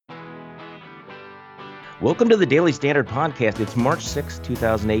Welcome to the Daily Standard Podcast. It's March 6,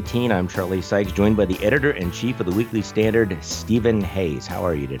 2018. I'm Charlie Sykes, joined by the editor-in-chief of the Weekly Standard, Stephen Hayes. How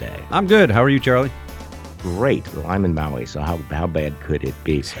are you today? I'm good. How are you, Charlie? Great. Well, I'm in Maui, so how bad could it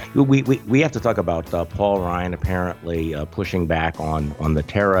be? We have to talk about Paul Ryan apparently pushing back on the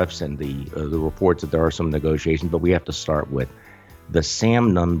tariffs and the reports that there are some negotiations, but we have to start with the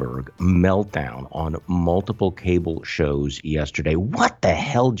Sam Nunberg meltdown on multiple cable shows yesterday. What the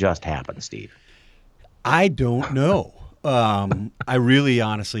hell just happened, Steve? I don't know. I really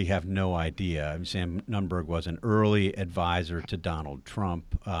honestly have no idea. Sam Nunberg was an early advisor to Donald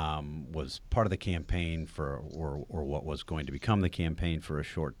Trump, was part of the campaign or what was going to become the campaign for a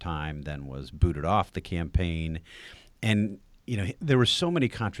short time, then was booted off the campaign. And, there were so many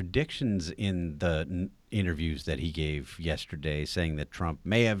contradictions in the interviews that he gave yesterday, saying that Trump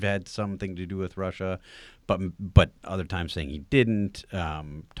may have had something to do with Russia, but other times saying he didn't,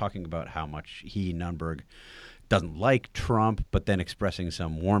 talking about how much Nunberg doesn't like Trump, but then expressing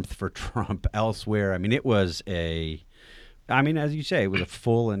some warmth for Trump elsewhere. As you say, it was a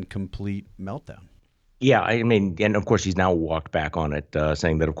full and complete meltdown. Yeah, and of course he's now walked back on it,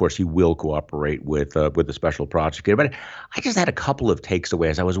 saying that of course he will cooperate with the special prosecutor. But I just had a couple of takes away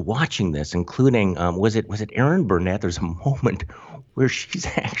as I was watching this, including was it Erin Burnett? There's a moment where she's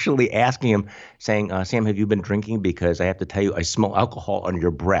actually asking him, saying, "Sam, have you been drinking? Because I have to tell you, I smell alcohol on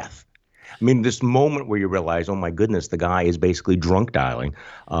your breath." This moment where you realize, oh my goodness, the guy is basically drunk dialing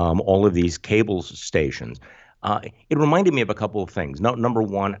all of these cable stations. It reminded me of a couple of things. Number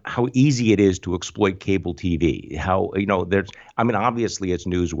one, how easy it is to exploit cable TV. How, obviously it's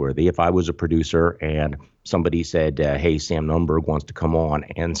newsworthy. If I was a producer and somebody said, hey, Sam Nunberg wants to come on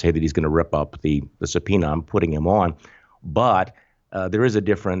and say that he's going to rip up the subpoena, I'm putting him on. But there is a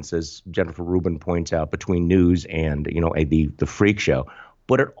difference, as Jennifer Rubin points out, between news and, the freak show.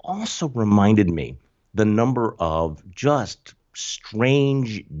 But it also reminded me the number of just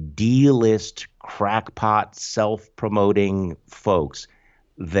strange D-list crackpot self-promoting folks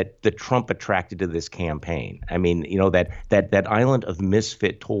that Trump attracted to this campaign. That island of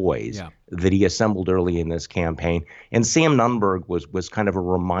misfit toys that he assembled early in this campaign. And Sam Nunberg was kind of a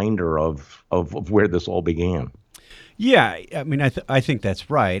reminder of where this all began. Yeah, I think that's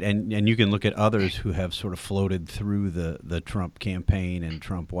right, and you can look at others who have sort of floated through the Trump campaign and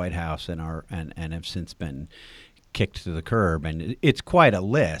Trump White House and have since been kicked to the curb, and it's quite a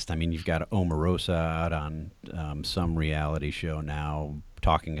list. You've got Omarosa out on some reality show now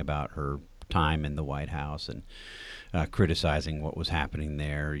talking about her time in the White House and criticizing what was happening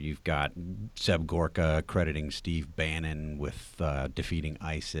there. You've got Seb Gorka crediting Steve Bannon with defeating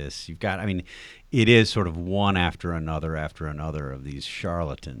ISIS. You've got, it is sort of one after another of these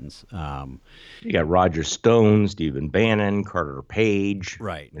charlatans. You got Roger Stone, Stephen Bannon, Carter Page.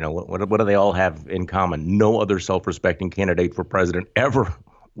 Right. What do they all have in common? No other self-respecting candidate for president ever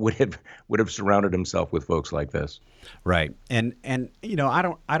would have surrounded himself with folks like this. Right. And I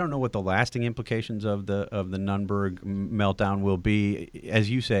don't know what the lasting implications of the Nunberg meltdown will be. As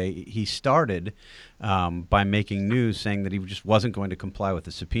you say, he started by making news saying that he just wasn't going to comply with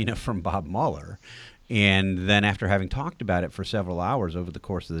the subpoena from Bob Mueller. And then after having talked about it for several hours over the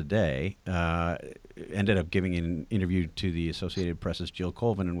course of the day, ended up giving an interview to the Associated Press's Jill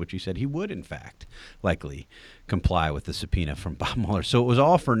Colvin in which he said he would, in fact, likely comply with the subpoena from Bob Mueller. So it was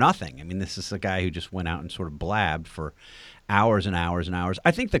all for nothing. This is a guy who just went out and sort of blabbed for hours and hours and hours.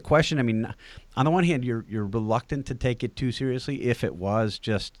 I think the question, on the one hand, you're reluctant to take it too seriously if it was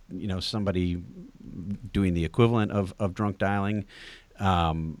just, somebody doing the equivalent of drunk dialing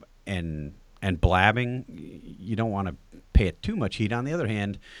and blabbing. You don't want to pay it too much heed. On the other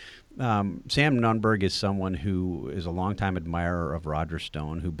hand, Sam Nunberg is someone who is a longtime admirer of Roger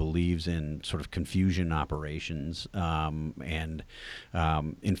Stone, who believes in sort of confusion operations. In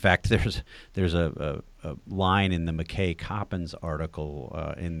fact, there's a line in the McKay Coppins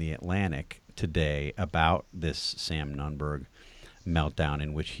article in The Atlantic today about this Sam Nunberg meltdown,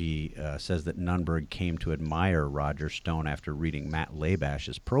 in which he says that Nunberg came to admire Roger Stone after reading Matt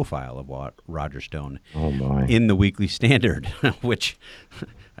Labash's profile of Roger Stone in the Weekly Standard, which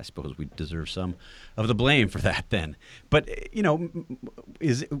I suppose we deserve some of the blame for that then. But,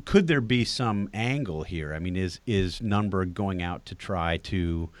 could there be some angle here? Is Nunberg going out to try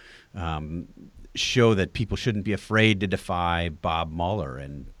to show that people shouldn't be afraid to defy Bob Mueller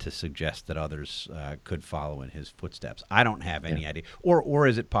and to suggest that others could follow in his footsteps? I don't have any idea. Or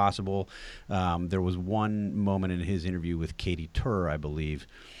is it possible? There was one moment in his interview with Katie Tur, I believe,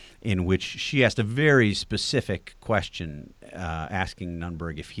 in which she asked a very specific question, asking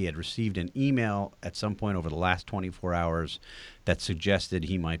Nunberg if he had received an email at some point over the last 24 hours that suggested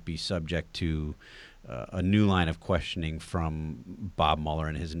he might be subject to a new line of questioning from Bob Mueller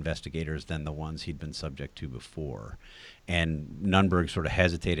and his investigators than the ones he'd been subject to before. And Nunberg sort of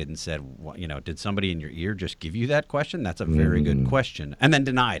hesitated and said, well, did somebody in your ear just give you that question? That's a very good question. And then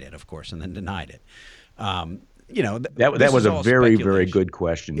denied it, of course, and then denied it. That was a very, very good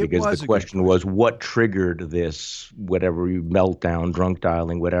question, It because the was a good question was what triggered this, whatever, meltdown, drunk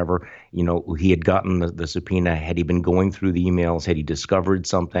dialing, whatever. He had gotten the subpoena. Had he been going through the emails? Had he discovered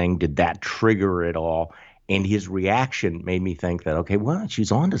something? Did that trigger it all? And his reaction made me think that, okay, well, she's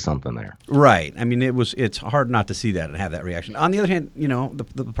on to something there. Right. I mean, it's hard not to see that and have that reaction. On the other hand,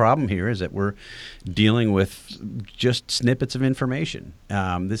 the problem here is that we're dealing with just snippets of information.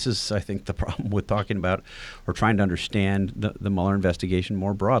 This is, I think, the problem with talking about or trying to understand the Mueller investigation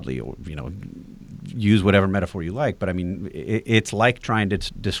more broadly. Or, use whatever metaphor you like, but I mean, it's like trying to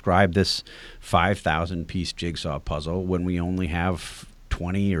describe this 5,000-piece jigsaw puzzle when we only have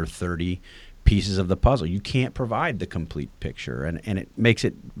 20 or 30 pieces of the puzzle. You can't provide the complete picture, and it makes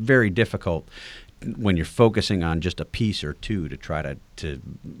it very difficult when you're focusing on just a piece or two to try to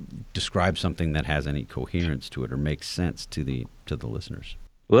describe something that has any coherence to it or makes sense to the listeners.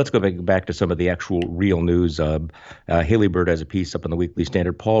 Well, let's go back to some of the actual real news. Haley Bird has a piece up in the Weekly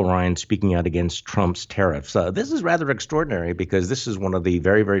Standard. Paul Ryan speaking out against Trump's tariffs. This is rather extraordinary, because this is one of the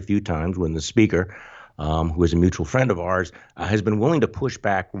very, very few times when the speaker, who is a mutual friend of ours, has been willing to push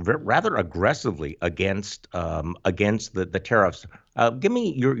back rather aggressively against the tariffs. Give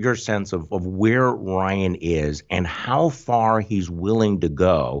me your sense of where Ryan is and how far he's willing to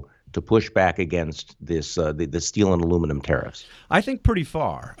go to push back against this the steel and aluminum tariffs. I think pretty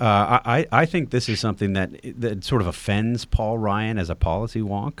far. I think this is something that sort of offends Paul Ryan as a policy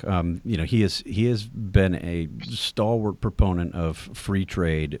wonk. He has been a stalwart proponent of free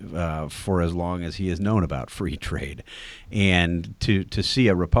trade for as long as he has known about free trade, and to see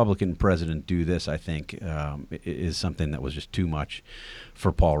a Republican president do this, I think, is something that was just too much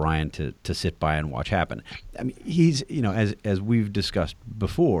for Paul Ryan to sit by and watch happen. I mean, he's as we've discussed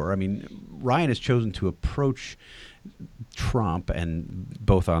before. I mean, Ryan has chosen to approach Trump, and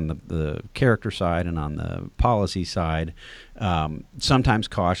both on the character side and on the policy side, sometimes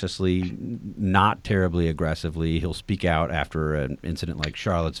cautiously, not terribly aggressively. He'll speak out after an incident like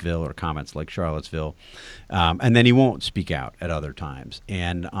Charlottesville or comments like Charlottesville, and then he won't speak out at other times.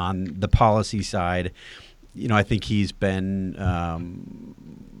 And on the policy side, I think he's been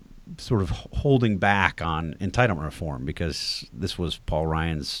sort of holding back on entitlement reform, because this was Paul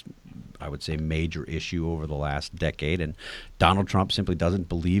Ryan's, I would say, major issue over the last decade. And Donald Trump simply doesn't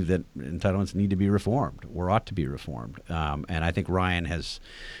believe that entitlements need to be reformed or ought to be reformed. And I think Ryan has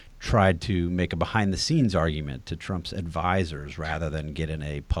tried to make a behind-the-scenes argument to Trump's advisors rather than get in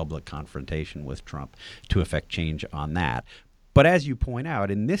a public confrontation with Trump to effect change on that. But as you point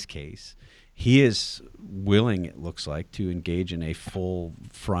out, in this case, he is willing, it looks like, to engage in a full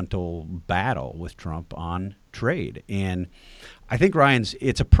frontal battle with Trump on trade. And I think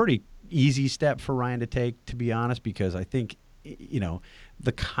it's a pretty easy step for Ryan to take, to be honest, because I think,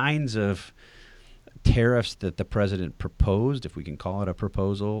 the kinds of tariffs that the president proposed, if we can call it a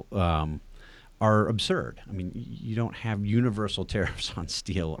proposal, are absurd. I mean, you don't have universal tariffs on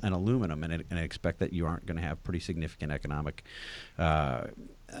steel and aluminum and expect that you aren't going to have pretty significant economic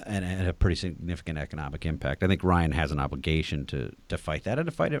and a pretty significant economic impact. I think Ryan has an obligation to fight that and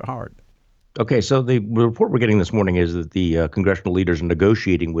to fight it hard. Okay, so the report we're getting this morning is that the congressional leaders are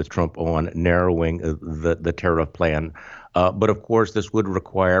negotiating with Trump on narrowing the tariff plan. But of course, this would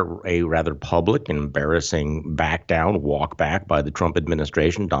require a rather public and embarrassing walk back by the Trump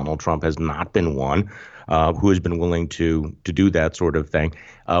administration. Donald Trump has not been one who has been willing to do that sort of thing.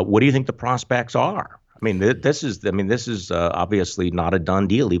 What do you think the prospects are? I mean, this is obviously not a done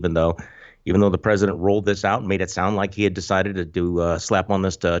deal, even though the president rolled this out and made it sound like he had decided to do slap on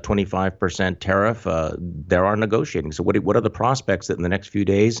this 25% tariff. There are negotiating. So what are the prospects that in the next few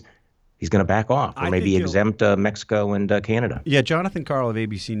days he's going to back off or maybe exempt Mexico and Canada? Yeah, Jonathan Karl of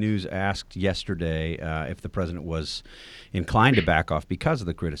ABC News asked yesterday if the president was inclined to back off because of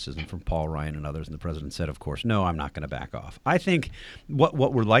the criticism from Paul Ryan and others, and the president said, of course, no, I'm not going to back off. I think what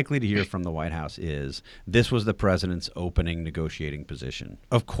we're likely to hear from the White House is this was the president's opening negotiating position.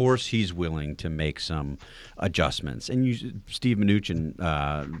 Of course, he's willing to make some adjustments. And Steve Mnuchin,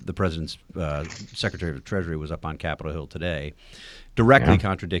 the president's Secretary of the Treasury, was up on Capitol Hill today directly Yeah.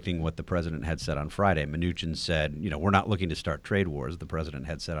 contradicting what the president had said on Friday. Mnuchin said, we're not looking to start trade wars. The president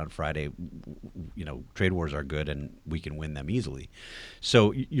had said on Friday, trade wars are good and we can win them easily.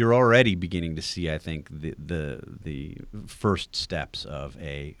 So you're already beginning to see, I think, the first steps of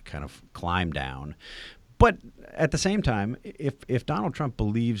a kind of climb down. But at the same time, if Donald Trump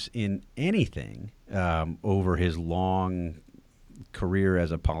believes in anything over his long career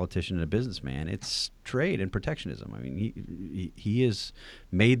as a politician and a businessman, it's trade and protectionism. I mean, he has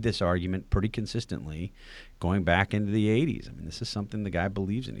made this argument pretty consistently going back into the 80s. I mean, this is something the guy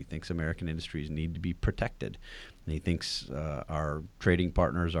believes in. He thinks American industries need to be protected. And he thinks our trading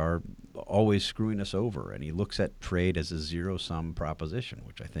partners are always screwing us over. And he looks at trade as a zero-sum proposition,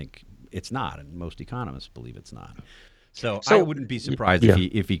 which I think it's not, and most economists believe it's not. So I wouldn't be surprised yeah.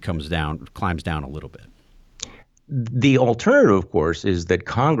 if he climbs down a little bit. The alternative, of course, is that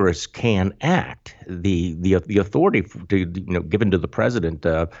Congress can act. The authority given to the president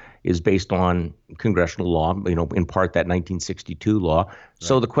is based on congressional law. In part that 1962 law. Right.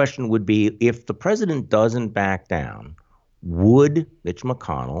 So the question would be, if the president doesn't back down, would Mitch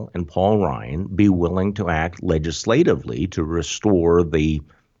McConnell and Paul Ryan be willing to act legislatively to restore the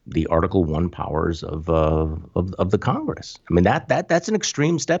Article I powers of the Congress? I mean, that's an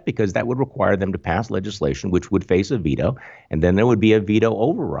extreme step, because that would require them to pass legislation which would face a veto, and then there would be a veto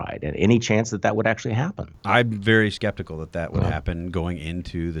override. And any chance that would actually happen? I'm very skeptical that would happen going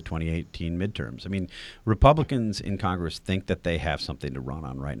into the 2018 midterms. I mean, Republicans in Congress think that they have something to run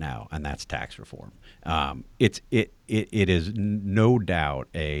on right now, and that's tax reform. It is no doubt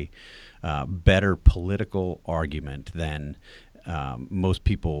a better political argument than most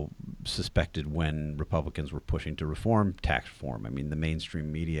people suspected when Republicans were pushing to reform tax reform. I mean, the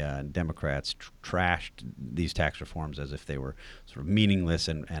mainstream media and Democrats trashed these tax reforms as if they were sort of meaningless,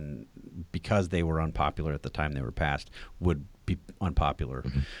 and because they were unpopular at the time they were passed, would be unpopular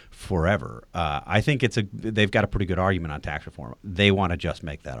forever. I think they've got a pretty good argument on tax reform. They want to just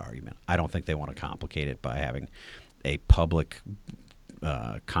make that argument. I don't think they want to complicate it by having a public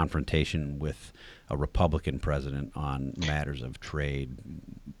confrontation with a Republican president on matters of trade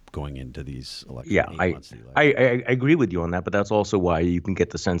going into these elections. Yeah, I agree with you on that, but that's also why you can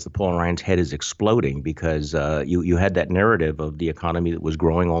get the sense that Paul Ryan's head is exploding, because you had that narrative of the economy that was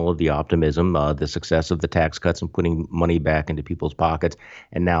growing, all of the optimism, the success of the tax cuts and putting money back into people's pockets,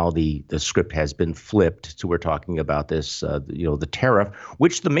 and now the script has been flipped to we're talking about this, the tariff,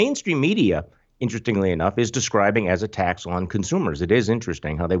 which the mainstream media, interestingly enough, is describing as a tax on consumers. It is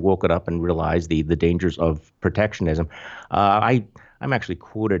interesting how they woke it up and realized the dangers of protectionism. I'm actually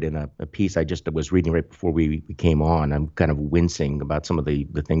quoted in a piece I just was reading right before we came on. I'm kind of wincing about some of the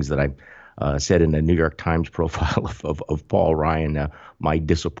things that I said in the New York Times profile of Paul Ryan, my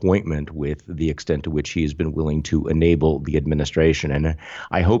disappointment with the extent to which he has been willing to enable the administration. And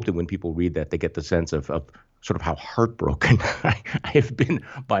I hope that when people read that, they get the sense of sort of how heartbroken I have been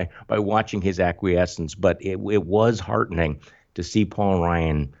by watching his acquiescence. But it was heartening to see Paul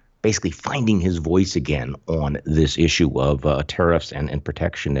Ryan basically finding his voice again on this issue of tariffs and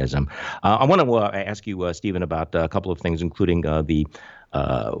protectionism. I want to ask you, Stephen, about a couple of things, including the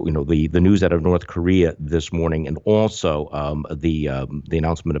news out of North Korea this morning, and also the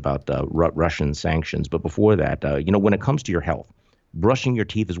announcement about Russian sanctions. But before that, when it comes to your health, brushing your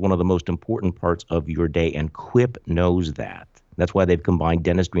teeth is one of the most important parts of your day, and Quip knows that. That's why they've combined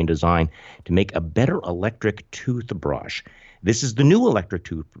dentistry and design to make a better electric toothbrush. This is the new electric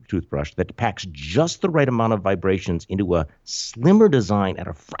toothbrush that packs just the right amount of vibrations into a slimmer design at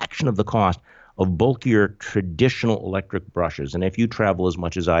a fraction of the cost of bulkier traditional electric brushes. And if you travel as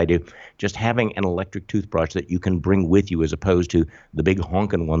much as I do, just having an electric toothbrush that you can bring with you as opposed to the big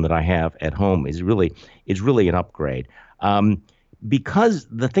honking one that I have at home is really an upgrade. Because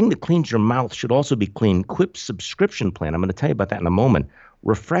the thing that cleans your mouth should also be clean, Quip's subscription plan, I'm going to tell you about that in a moment,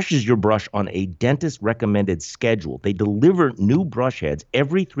 refreshes your brush on a dentist-recommended schedule. They deliver new brush heads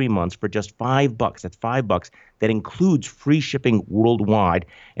every 3 months for just $5. That's $5. That includes free shipping worldwide,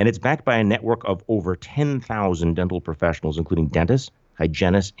 and it's backed by a network of over 10,000 dental professionals, including dentists,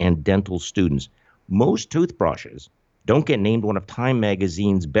 hygienists, and dental students. Most toothbrushes don't get named one of Time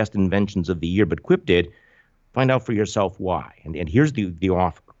Magazine's best inventions of the year, but Quip did. Find out for yourself why. And here's the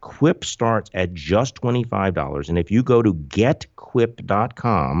offer. Quip starts at just $25. And if you go to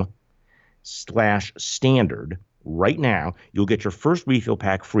getquip.com/standard right now, you'll get your first refill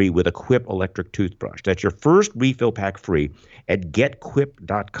pack free with a Quip electric toothbrush. That's your first refill pack free at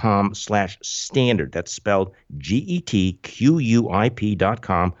getquip.com/standard. That's spelled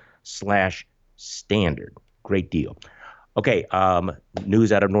GETQUIP.com/standard. Great deal. Okay,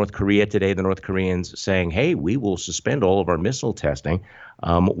 news out of North Korea today. The North Koreans saying, hey, we will suspend all of our missile testing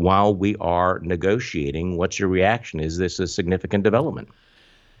while we are negotiating. What's your reaction? Is this a significant development?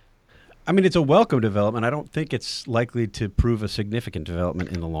 I mean, it's a welcome development. I don't think it's likely to prove a significant development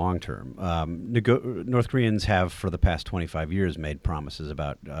in the long term. North Koreans have, for the past 25 years, made promises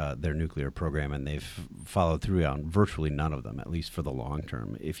about their nuclear program, and they've followed through on virtually none of them, at least for the long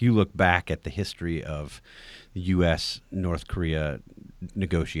term. If you look back at the history of U.S. North Korea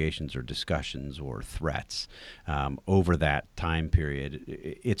negotiations or discussions or threats over that time period,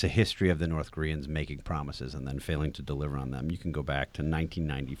 it's a history of the North Koreans making promises and then failing to deliver on them. You can go back to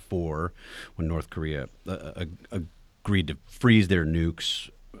 1994 when North Korea agreed to freeze their nukes,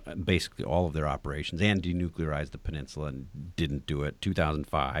 basically all of their operations, and denuclearize the peninsula, and didn't do it.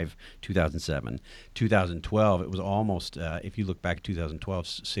 2005, 2007, 2012, it was almost, if you look back at 2012,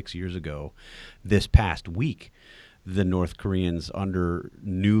 6 years ago, this past week, the North Koreans under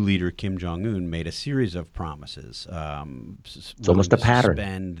new leader Kim Jong-un made a series of promises, It's almost a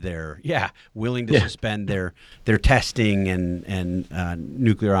pattern. willing to Yeah. suspend their testing and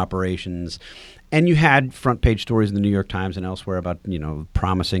nuclear operations. And you had front page stories in the New York Times and elsewhere about,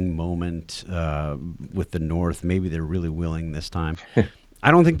 promising moment with the North. Maybe they're really willing this time.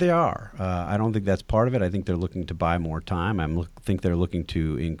 I don't think they are. I don't think that's part of it. I think they're looking to buy more time. Think they're looking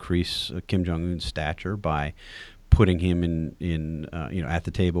to increase Kim Jong-un's stature by putting him in at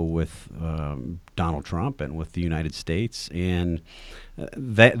the table with Donald Trump and with the United States, and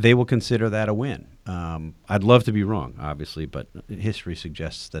that they will consider that a win. I'd love to be wrong, obviously, but history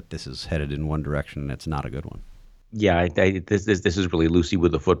suggests that this is headed in one direction, and it's not a good one. Yeah, this is really Lucy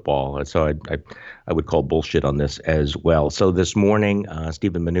with the football. So I would call bullshit on this as well. So this morning,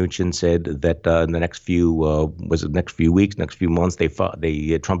 Stephen Mnuchin said that in the next few weeks, next few months,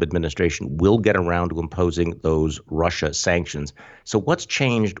 the Trump administration will get around to imposing those Russia sanctions. So what's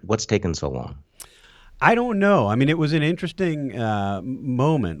changed? What's taken so long? I don't know. I mean, it was an interesting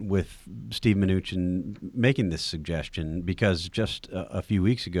moment with Steve Mnuchin making this suggestion because just a few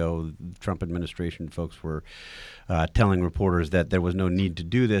weeks ago, the Trump administration folks were telling reporters that there was no need to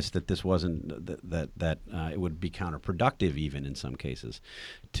do this, that this wasn't that it would be counterproductive, even in some cases,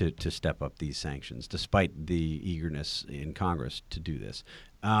 to step up these sanctions, despite the eagerness in Congress to do this.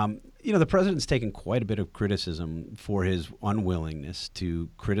 The president's taken quite a bit of criticism for his unwillingness to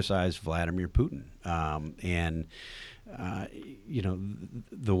criticize Vladimir Putin.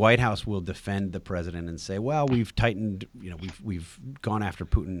 The White House will defend the president and say, well, we've tightened, we've gone after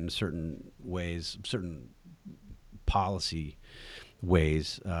Putin in certain ways, certain policy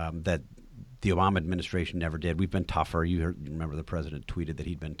ways that the Obama administration never did. We've been tougher. You remember the president tweeted that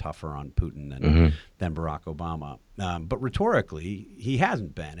he'd been tougher on Putin than Barack Obama. But rhetorically, he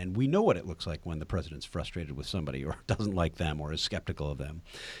hasn't been. And we know what it looks like when the president's frustrated with somebody or doesn't like them or is skeptical of them.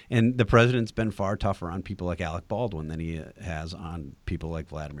 And the president's been far tougher on people like Alec Baldwin than he has on people like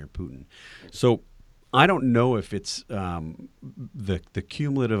Vladimir Putin. So I don't know if it's the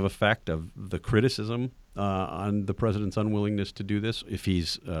cumulative effect of the criticism on the president's unwillingness to do this, if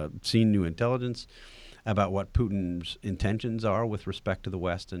he's seen new intelligence about what Putin's intentions are with respect to the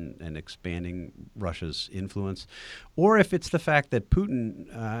West and expanding Russia's influence, or if it's the fact that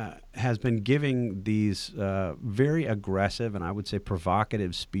Putin has been giving these very aggressive and I would say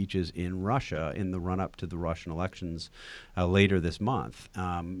provocative speeches in Russia in the run-up to the Russian elections later this month.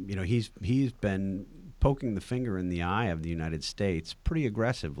 He's been poking the finger in the eye of the United States pretty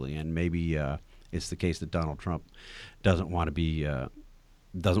aggressively, and maybe it's the case that Donald Trump doesn't want to be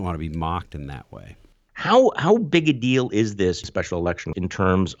mocked in that way. How big a deal is this special election in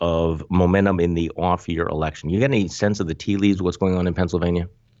terms of momentum in the off-year election? You get any sense of the tea leaves, what's going on in Pennsylvania?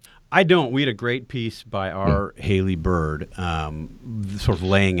 I don't. We had a great piece by our Haley Bird, sort of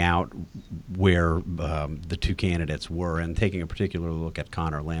laying out where the two candidates were and taking a particular look at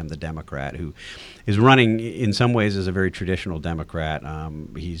Connor Lamb, the Democrat, who is running in some ways as a very traditional Democrat.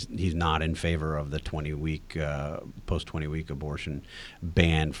 He's not in favor of the 20-week, post-20-week abortion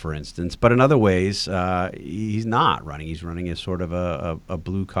ban, for instance. But in other ways, he's not running. He's running as sort of a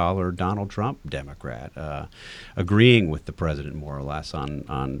blue-collar Donald Trump Democrat, agreeing with the president more or less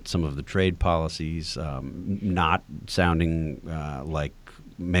on some of the trade policies, not sounding like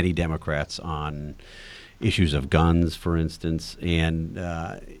many Democrats on issues of guns, for instance. And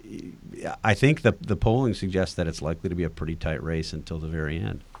I think the polling suggests that it's likely to be a pretty tight race until the very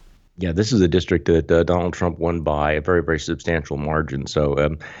end. Yeah, this is a district that Donald Trump won by a very, very substantial margin.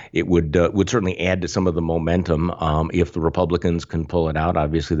 So it would certainly add to some of the momentum if the Republicans can pull it out.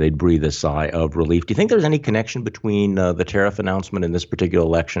 Obviously, they'd breathe a sigh of relief. Do you think there's any connection between the tariff announcement and this particular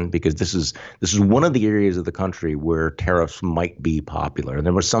election? Because this is one of the areas of the country where tariffs might be popular. And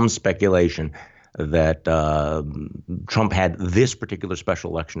there was some speculation that Trump had this particular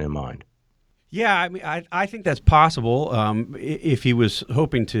special election in mind. Yeah, I mean, I think that's possible. If he was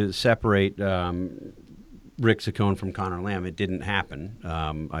hoping to separate Rick Saccone from Connor Lamb, it didn't happen.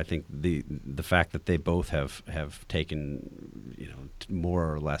 I think the fact that they both have taken,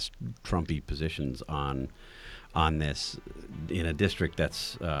 more or less Trumpy positions on this in a district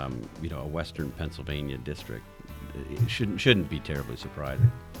that's a Western Pennsylvania district, it shouldn't be terribly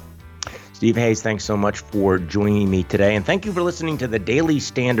surprising. Steve Hayes, thanks so much for joining me today. And thank you for listening to the Daily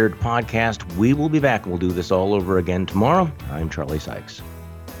Standard podcast. We will be back. We'll do this all over again tomorrow. I'm Charlie Sykes.